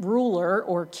ruler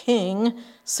or king,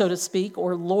 so to speak,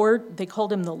 or lord. They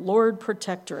called him the Lord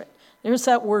Protectorate. There's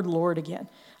that word Lord again.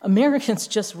 Americans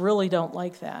just really don't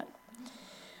like that.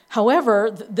 However,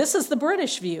 this is the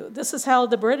British view. This is how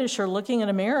the British are looking at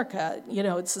America.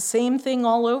 It's the same thing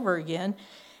all over again.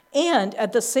 And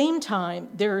at the same time,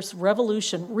 there's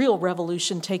real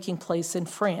revolution taking place in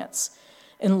France.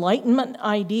 Enlightenment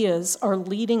ideas are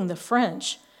leading the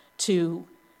French to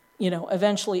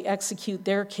eventually execute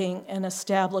their king and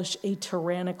establish a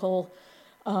tyrannical,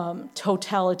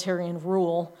 totalitarian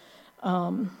rule,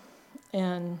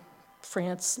 and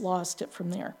France lost it from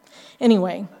there.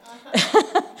 Anyway,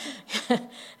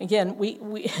 again,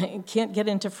 we can't get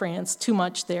into France too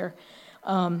much there.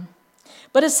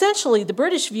 But essentially, the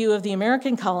British view of the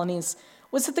American colonies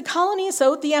was that the colonies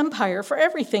owed the empire for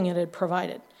everything it had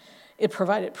provided. It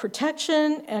provided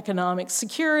protection, economic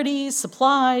security,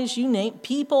 supplies, you name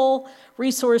people,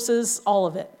 resources, all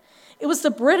of it. It was the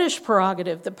British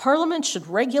prerogative that Parliament should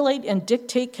regulate and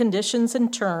dictate conditions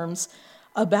and terms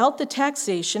about the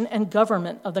taxation and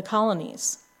government of the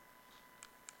colonies.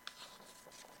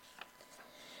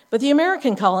 But the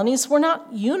American colonies were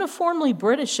not uniformly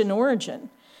British in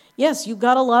origin. Yes, you've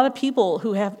got a lot of people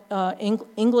who have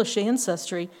English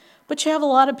ancestry, but you have a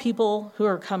lot of people who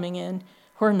are coming in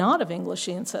who are not of English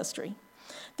ancestry.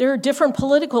 There are different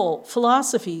political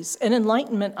philosophies and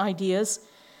Enlightenment ideas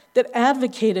that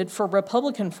advocated for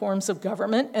republican forms of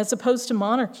government as opposed to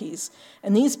monarchies,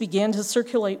 and these began to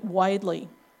circulate widely.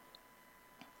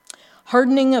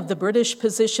 Hardening of the British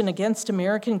position against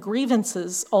American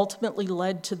grievances ultimately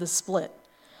led to the split.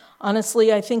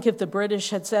 Honestly, I think if the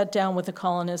British had sat down with the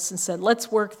colonists and said,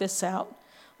 let's work this out,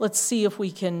 let's see if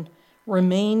we can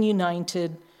remain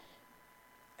united,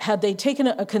 had they taken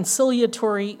a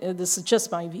conciliatory, this is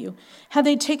just my view, had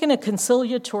they taken a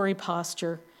conciliatory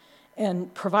posture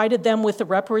and provided them with the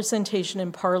representation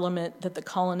in Parliament that the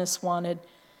colonists wanted,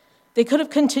 They could have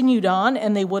continued on,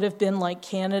 and they would have been like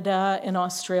Canada and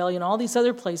Australia and all these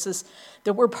other places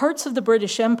that were parts of the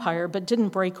British Empire but didn't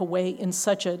break away in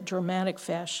such a dramatic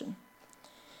fashion.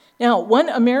 Now, one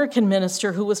American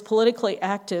minister who was politically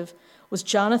active was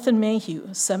Jonathan Mayhew,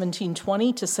 1720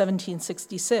 to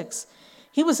 1766.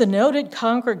 He was a noted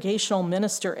congregational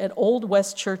minister at Old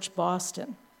West Church,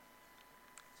 Boston.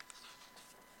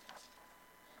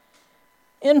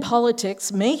 In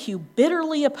politics, Mayhew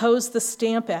bitterly opposed the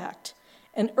Stamp Act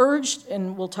and urged,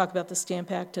 and we'll talk about the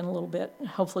Stamp Act in a little bit,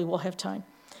 hopefully we'll have time,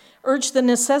 urged the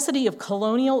necessity of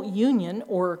colonial union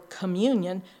or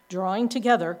communion, drawing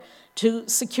together, to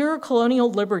secure colonial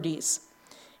liberties.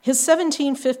 His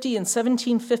 1750 and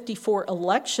 1754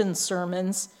 election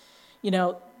sermons,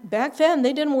 back then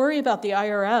they didn't worry about the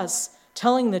IRS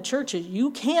telling the churches, you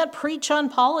can't preach on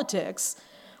politics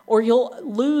or you'll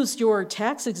lose your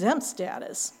tax-exempt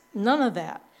status. None of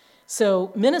that.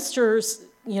 So ministers,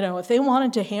 if they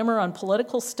wanted to hammer on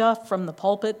political stuff from the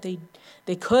pulpit,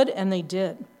 they could and they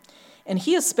did. And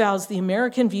he espoused the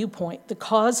American viewpoint, the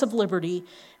cause of liberty,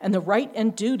 and the right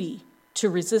and duty to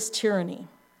resist tyranny.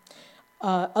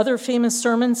 Other famous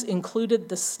sermons included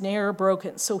The Snare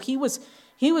Broken. So he was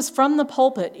from the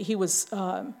pulpit. He was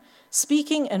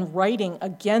speaking and writing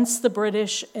against the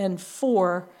British and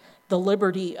for the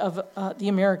liberty of the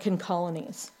American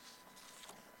colonies.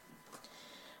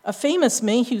 A famous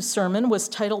Mayhew sermon was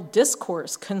titled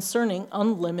Discourse Concerning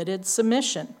Unlimited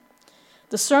Submission.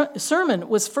 The sermon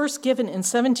was first given in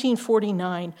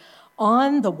 1749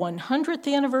 on the 100th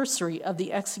anniversary of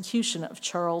the execution of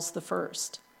Charles I.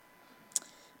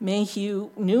 Mayhew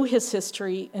knew his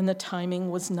history, and the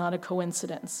timing was not a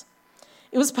coincidence.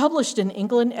 It was published in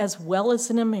England as well as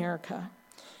in America.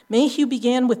 Mayhew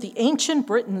began with the ancient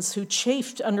Britons who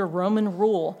chafed under Roman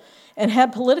rule and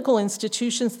had political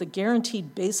institutions that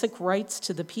guaranteed basic rights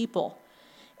to the people.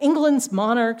 England's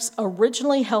monarchs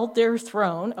originally held their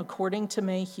throne, according to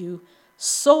Mayhew,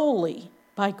 solely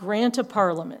by grant of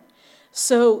Parliament.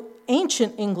 So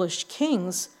ancient English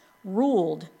kings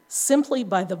ruled simply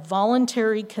by the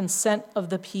voluntary consent of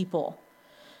the people.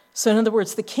 So in other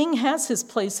words, the king has his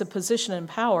place of position and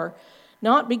power,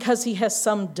 not because he has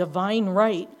some divine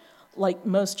right, like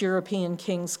most European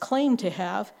kings claim to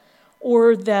have,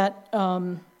 or that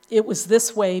it was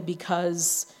this way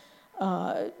because,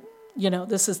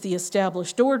 this is the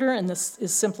established order and this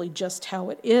is simply just how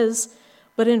it is.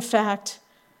 But in fact,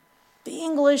 the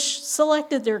English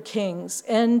selected their kings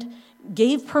and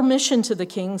gave permission to the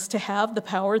kings to have the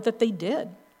power that they did.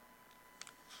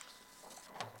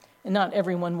 And not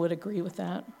everyone would agree with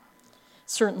that,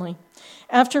 certainly.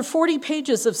 After 40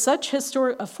 pages of such a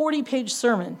 40-page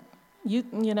sermon,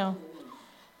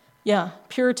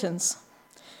 Puritans.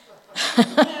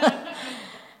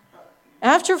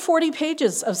 After 40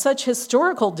 pages of such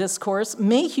historical discourse,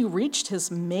 Mayhew reached his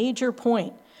major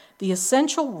point, the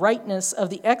essential rightness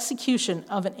of the execution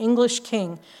of an English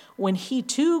king when he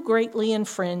too greatly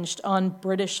infringed on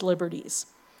British liberties.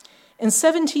 In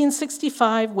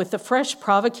 1765, with the fresh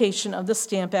provocation of the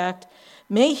Stamp Act,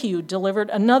 Mayhew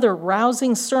delivered another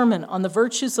rousing sermon on the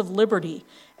virtues of liberty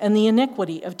and the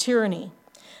iniquity of tyranny.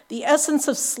 The essence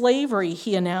of slavery,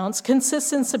 he announced,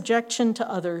 consists in subjection to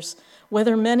others,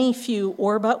 whether many, few,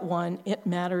 or but one, it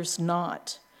matters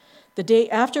not. The day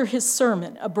after his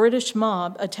sermon, a British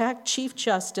mob attacked Chief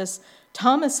Justice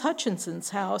Thomas Hutchinson's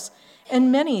house,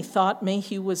 and many thought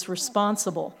Mayhew was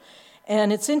responsible.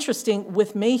 And it's interesting,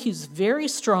 with Mayhew's very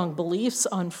strong beliefs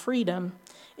on freedom,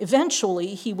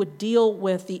 eventually he would deal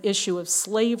with the issue of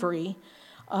slavery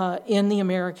in the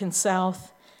American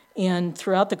South and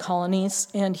throughout the colonies,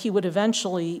 and he would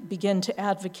eventually begin to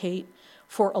advocate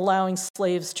for allowing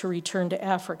slaves to return to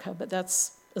Africa, but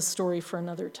that's a story for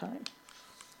another time.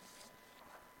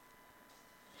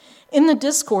 In the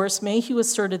discourse, Mayhew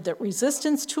asserted that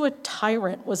resistance to a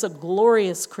tyrant was a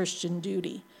glorious Christian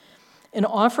duty. In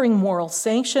offering moral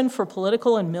sanction for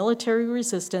political and military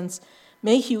resistance,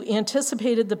 Mayhew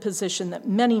anticipated the position that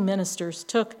many ministers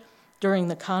took during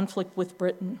the conflict with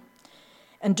Britain.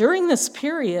 And during this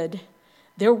period,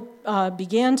 there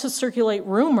began to circulate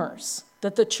rumors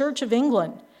that the Church of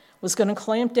England was going to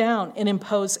clamp down and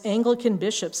impose Anglican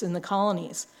bishops in the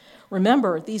colonies.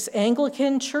 Remember, these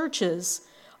Anglican churches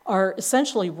are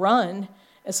essentially run,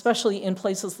 especially in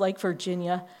places like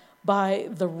Virginia, by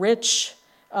the rich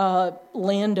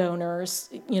landowners.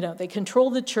 They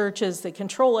control the churches, they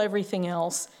control everything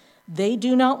else. They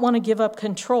do not want to give up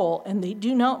control, and they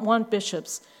do not want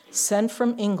bishops sent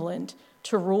from England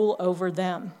to rule over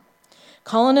them.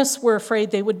 Colonists were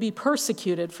afraid they would be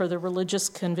persecuted for their religious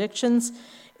convictions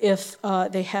if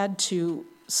they had to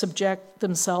subject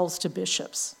themselves to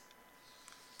bishops.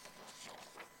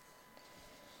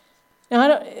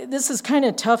 Now, this is kind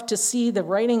of tough to see. The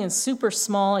writing is super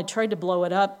small. I tried to blow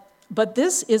it up. But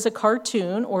this is a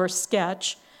cartoon or a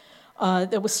sketch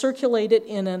that was circulated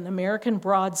in an American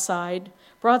broadside.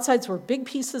 Broadsides were big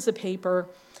pieces of paper,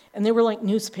 and they were like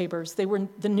newspapers. They were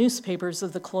the newspapers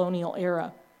of the colonial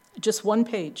era. Just one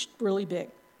page, really big.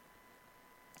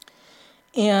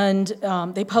 And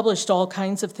they published all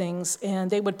kinds of things, and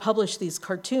they would publish these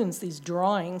cartoons, these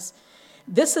drawings.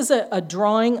 This is a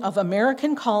drawing of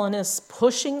American colonists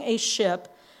pushing a ship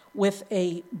with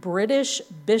a British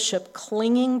bishop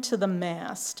clinging to the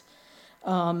mast.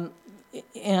 And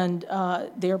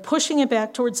they're pushing it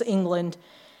back towards England,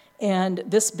 and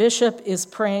this bishop is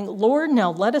praying, "Lord,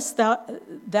 now lettest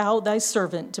thou thy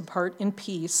servant depart in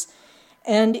peace."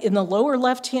 And in the lower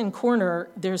left-hand corner,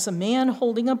 there's a man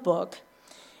holding a book,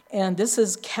 and this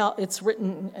is, it's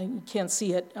written, you can't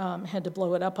see it, had to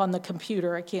blow it up on the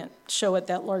computer, I can't show it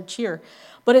that large here,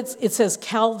 but it says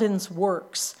Calvin's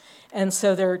Works. And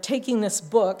so they're taking this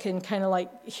book and kind of like,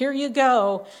 here you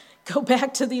go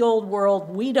back to the old world,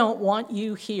 we don't want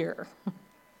you here.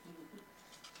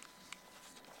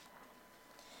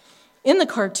 In the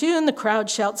cartoon, the crowd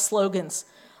shouts slogans,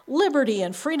 liberty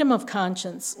and freedom of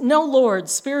conscience, no lord,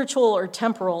 spiritual or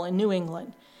temporal in New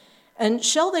England. And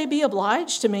shall they be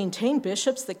obliged to maintain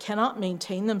bishops that cannot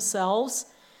maintain themselves?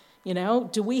 You know,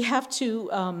 do we have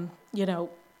to,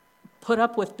 put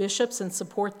up with bishops and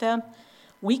support them?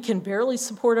 We can barely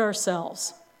support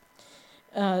ourselves.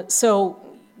 There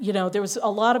was a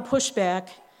lot of pushback.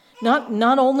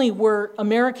 Not only were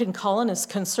American colonists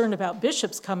concerned about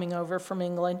bishops coming over from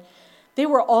England, they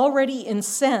were already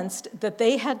incensed that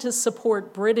they had to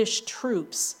support British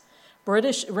troops.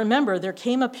 Remember, there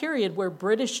came a period where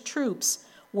British troops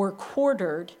were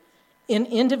quartered in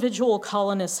individual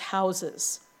colonists'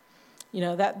 houses. You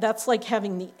know, that's like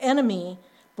having the enemy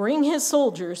bring his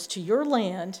soldiers to your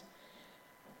land,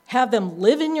 have them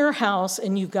live in your house,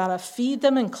 and you've got to feed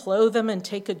them and clothe them and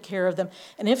take good care of them.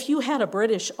 And if you had a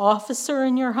British officer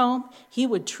in your home, he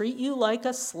would treat you like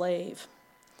a slave.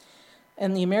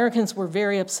 And the Americans were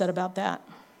very upset about that.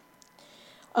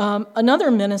 Another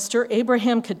minister,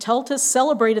 Abraham Cateltus,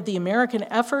 celebrated the American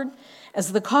effort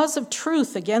as the cause of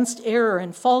truth against error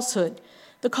and falsehood,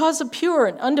 the cause of pure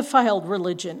and undefiled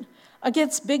religion,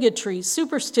 against bigotry,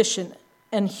 superstition,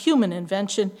 and human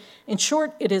invention. In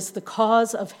short, it is the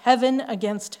cause of heaven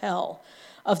against hell,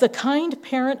 of the kind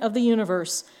parent of the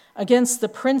universe against the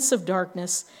prince of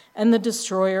darkness and the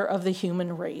destroyer of the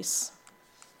human race.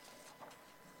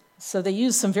 So they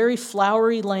use some very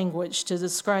flowery language to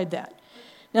describe that.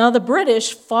 Now, the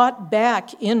British fought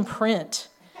back in print,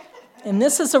 and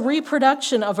this is a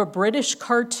reproduction of a British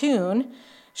cartoon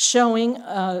showing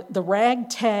the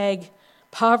ragtag,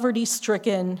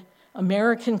 poverty-stricken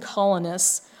American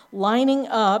colonists lining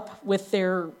up with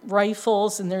their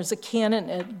rifles, and there's a cannon,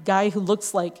 a guy who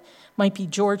looks like might be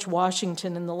George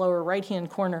Washington in the lower right-hand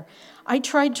corner. I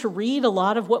tried to read a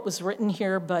lot of what was written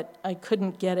here, but I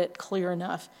couldn't get it clear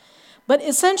enough. But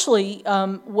essentially,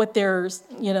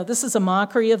 this is a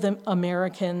mockery of the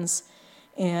Americans,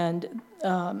 and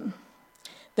then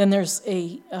there's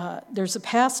a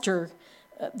pastor.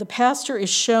 The pastor is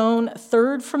shown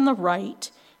third from the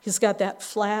right. He's got that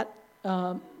flat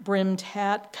brimmed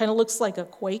hat, kind of looks like a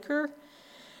Quaker.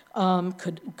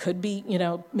 Could be,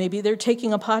 maybe they're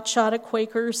taking a pot shot at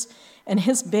Quakers. And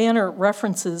his banner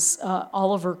references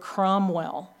Oliver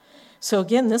Cromwell. So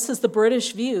again, this is the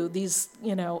British view. These,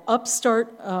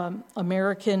 upstart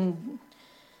American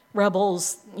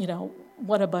rebels,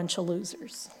 what a bunch of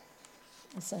losers,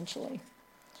 essentially.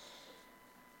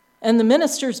 And the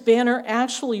minister's banner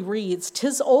actually reads,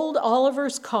 "'Tis old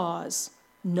Oliver's cause,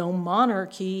 no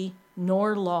monarchy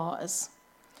nor laws."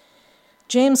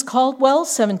 James Caldwell,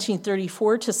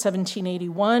 1734 to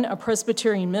 1781, a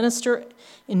Presbyterian minister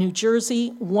in New Jersey,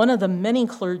 one of the many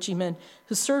clergymen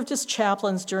who served as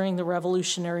chaplains during the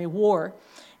Revolutionary War.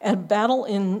 At a battle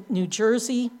in New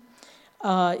Jersey,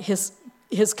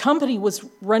 his company was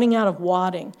running out of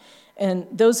wadding. And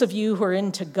those of you who are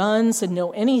into guns and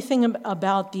know anything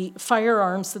about the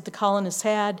firearms that the colonists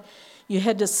had, you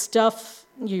had to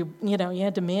you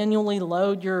had to manually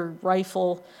load your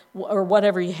rifle or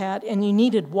whatever you had, and you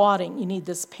needed wadding. You need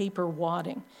this paper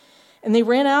wadding. And they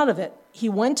ran out of it. He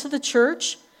went to the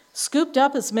church, scooped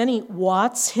up as many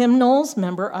Watts hymnals,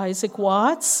 remember Isaac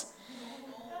Watts,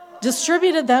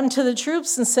 distributed them to the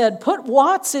troops and said, "Put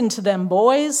Watts into them,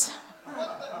 boys."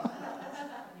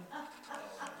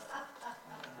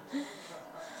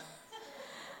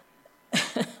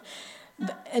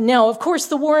 And now, of course,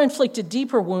 the war inflicted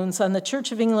deeper wounds on the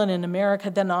Church of England in America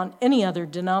than on any other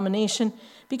denomination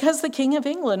because the King of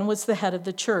England was the head of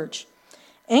the church.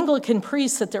 Anglican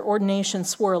priests at their ordination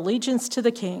swore allegiance to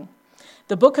the king.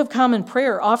 The Book of Common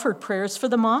Prayer offered prayers for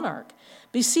the monarch,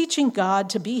 beseeching God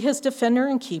to be his defender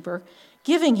and keeper,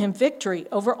 giving him victory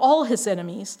over all his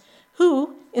enemies,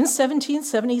 who in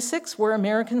 1776 were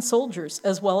American soldiers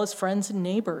as well as friends and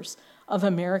neighbors of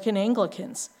American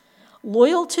Anglicans.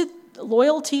 Loyalty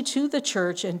to the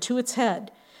church and to its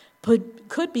head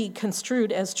could be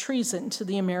construed as treason to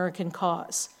the American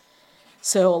cause.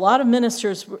 So a lot of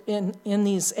ministers in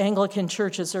these Anglican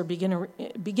churches are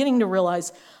beginning to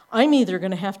realize, I'm either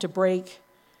going to have to break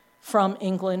from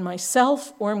England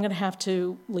myself or I'm going to have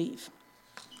to leave.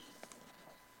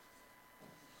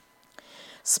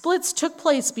 Splits took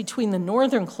place between the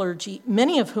northern clergy,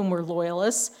 many of whom were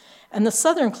loyalists, and the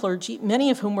southern clergy, many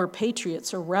of whom were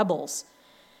patriots or rebels.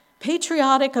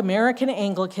 Patriotic American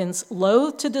Anglicans,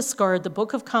 loath to discard the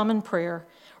Book of Common Prayer,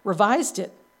 revised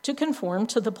it to conform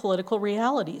to the political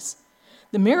realities.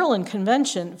 The Maryland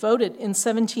Convention voted in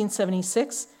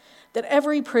 1776 that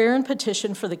every prayer and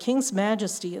petition for the King's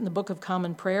Majesty in the Book of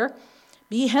Common Prayer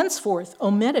be henceforth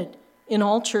omitted in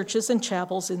all churches and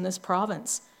chapels in this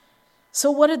province. So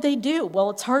what did they do? Well,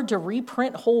 it's hard to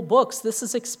reprint whole books. This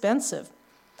is expensive.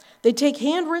 They take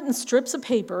handwritten strips of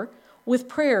paper with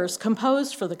prayers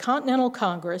composed for the Continental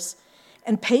Congress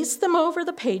and paste them over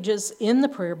the pages in the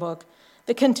prayer book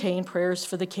that contain prayers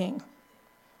for the king.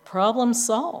 Problem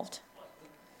solved.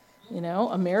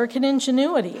 American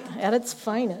ingenuity at its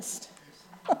finest.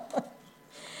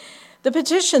 The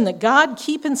petition that God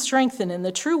keep and strengthen in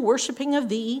the true worshiping of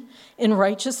thee, in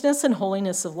righteousness and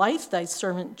holiness of life, thy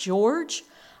servant George,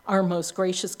 our most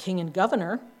gracious king and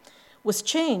governor, was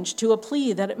changed to a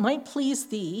plea that it might please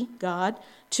thee, God,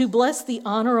 to bless the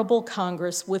honorable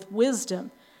Congress with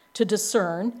wisdom to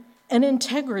discern and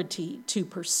integrity to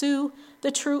pursue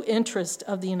the true interest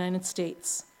of the United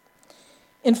States.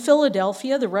 In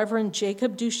Philadelphia, the Reverend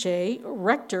Jacob Duché,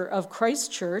 rector of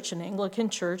Christ Church, an Anglican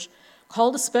church,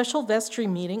 called a special vestry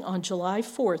meeting on July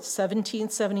 4th,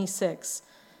 1776,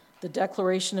 the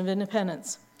Declaration of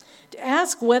Independence, to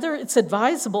ask whether it's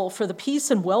advisable for the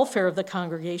peace and welfare of the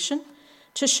congregation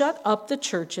to shut up the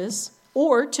churches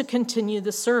or to continue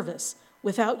the service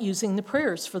without using the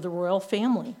prayers for the royal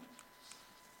family.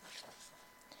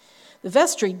 The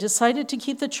vestry decided to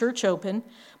keep the church open,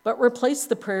 but replace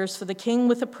the prayers for the king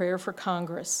with a prayer for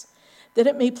Congress, that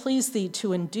it may please thee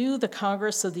to endue the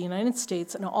Congress of the United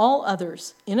States and all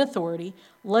others in authority,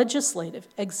 legislative,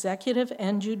 executive,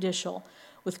 and judicial,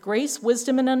 with grace,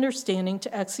 wisdom, and understanding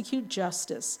to execute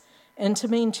justice and to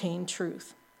maintain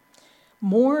truth.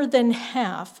 More than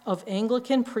half of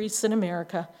Anglican priests in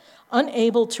America,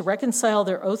 unable to reconcile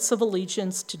their oaths of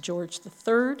allegiance to George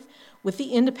III with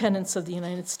the independence of the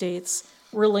United States,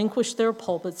 relinquished their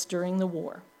pulpits during the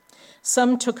war.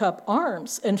 Some took up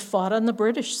arms and fought on the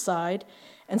British side,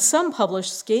 and some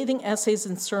published scathing essays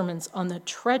and sermons on the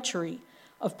treachery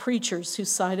of preachers who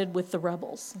sided with the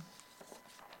rebels.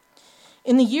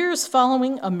 In the years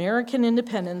following American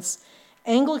independence,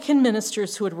 Anglican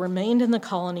ministers who had remained in the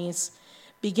colonies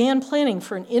began planning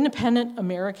for an independent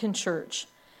American church.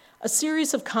 A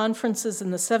series of conferences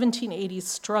in the 1780s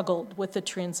struggled with the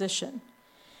transition.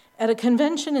 At a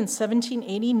convention in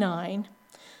 1789,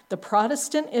 the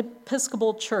Protestant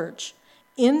Episcopal Church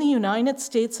in the United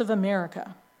States of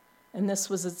America, and this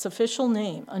was its official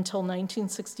name until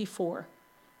 1964,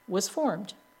 was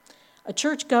formed. A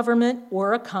church government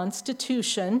or a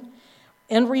constitution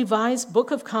and revised Book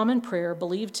of Common Prayer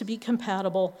believed to be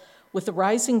compatible with the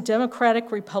rising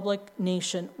democratic republic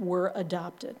nation were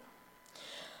adopted.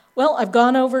 Well, I've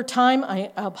gone over time.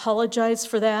 I apologize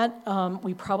for that.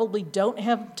 We probably don't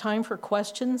have time for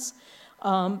questions.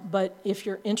 But if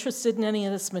you're interested in any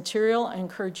of this material, I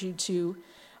encourage you to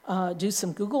do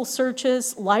some Google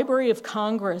searches. Library of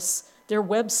Congress, their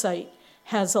website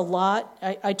has a lot.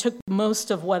 I took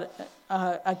most of what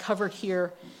I covered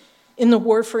here in the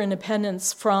War for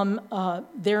Independence from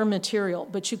their material,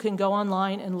 but you can go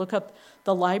online and look up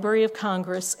the Library of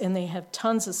Congress, and they have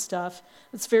tons of stuff.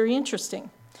 It's very interesting.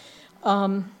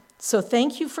 So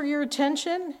thank you for your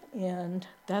attention, and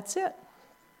that's it.